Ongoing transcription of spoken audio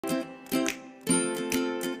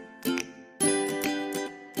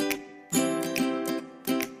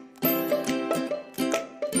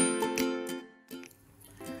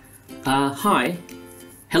Hi,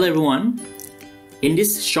 hello everyone. In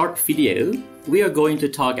this short video, we are going to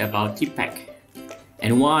talk about Tpack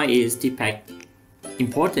and why is Tpack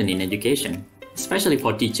important in education, especially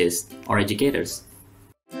for teachers or educators.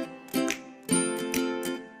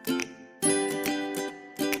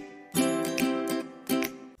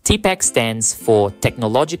 Tpack stands for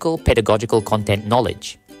Technological Pedagogical Content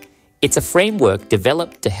Knowledge. It's a framework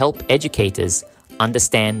developed to help educators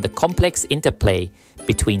understand the complex interplay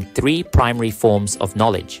between three primary forms of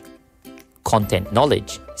knowledge. Content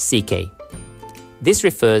knowledge, CK. This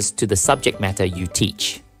refers to the subject matter you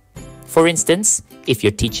teach. For instance, if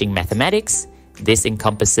you're teaching mathematics, this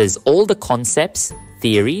encompasses all the concepts,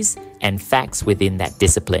 theories, and facts within that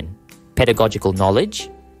discipline. Pedagogical knowledge,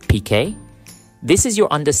 PK. This is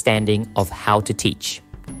your understanding of how to teach.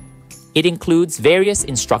 It includes various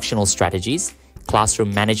instructional strategies,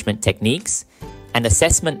 classroom management techniques, and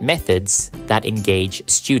assessment methods that engage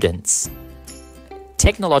students.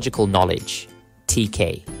 Technological knowledge,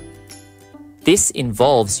 TK. This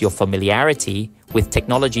involves your familiarity with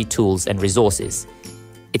technology tools and resources.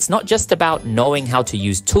 It's not just about knowing how to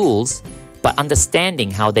use tools, but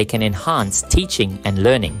understanding how they can enhance teaching and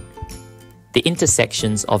learning. The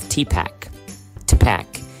intersections of Tpack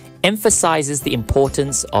emphasizes the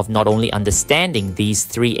importance of not only understanding these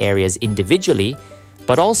three areas individually,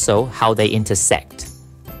 but also how they intersect.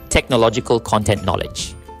 Technological content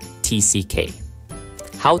knowledge, TCK.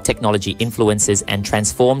 How technology influences and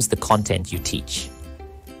transforms the content you teach.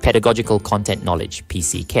 Pedagogical content knowledge,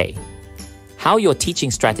 PCK. How your teaching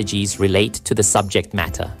strategies relate to the subject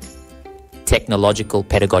matter. Technological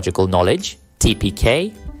pedagogical knowledge,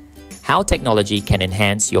 TPK. How technology can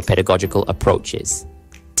enhance your pedagogical approaches.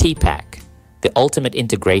 Tpack. The ultimate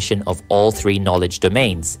integration of all three knowledge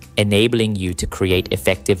domains, enabling you to create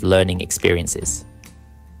effective learning experiences.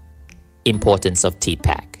 Importance of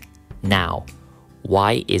Tpack. Now,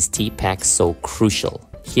 why is Tpack so crucial?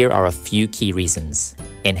 Here are a few key reasons.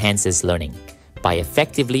 Enhances learning. By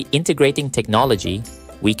effectively integrating technology,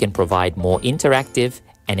 we can provide more interactive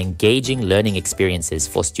and engaging learning experiences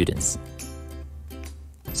for students.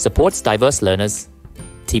 Supports diverse learners.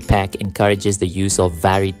 Tpack encourages the use of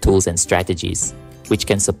varied tools and strategies, which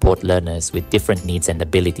can support learners with different needs and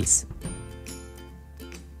abilities.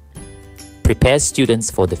 Prepares students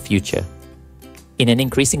for the future. In an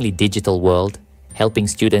increasingly digital world, helping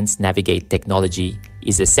students navigate technology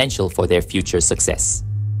is essential for their future success.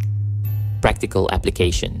 Practical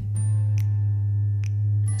application.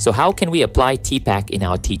 So how can we apply Tpack in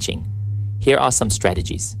our teaching? Here are some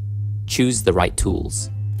strategies. Choose the right tools.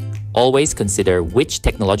 Always consider which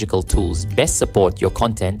technological tools best support your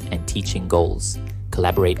content and teaching goals.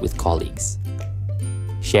 Collaborate with colleagues.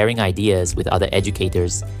 Sharing ideas with other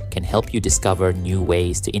educators can help you discover new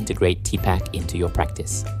ways to integrate Tpack into your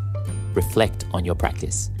practice. Reflect on your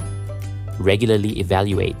practice. Regularly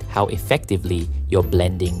evaluate how effectively you're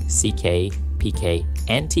blending CK, PK,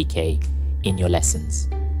 and TK in your lessons.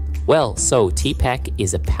 Well, so Tpack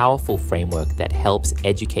is a powerful framework that helps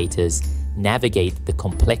educators navigate the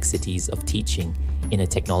complexities of teaching in a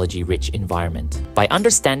technology-rich environment. By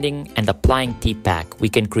understanding and applying Tpack, we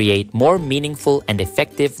can create more meaningful and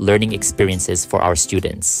effective learning experiences for our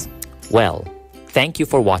students. Well, thank you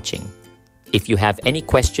for watching. If you have any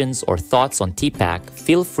questions or thoughts on Tpack,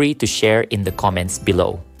 feel free to share in the comments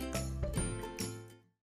below.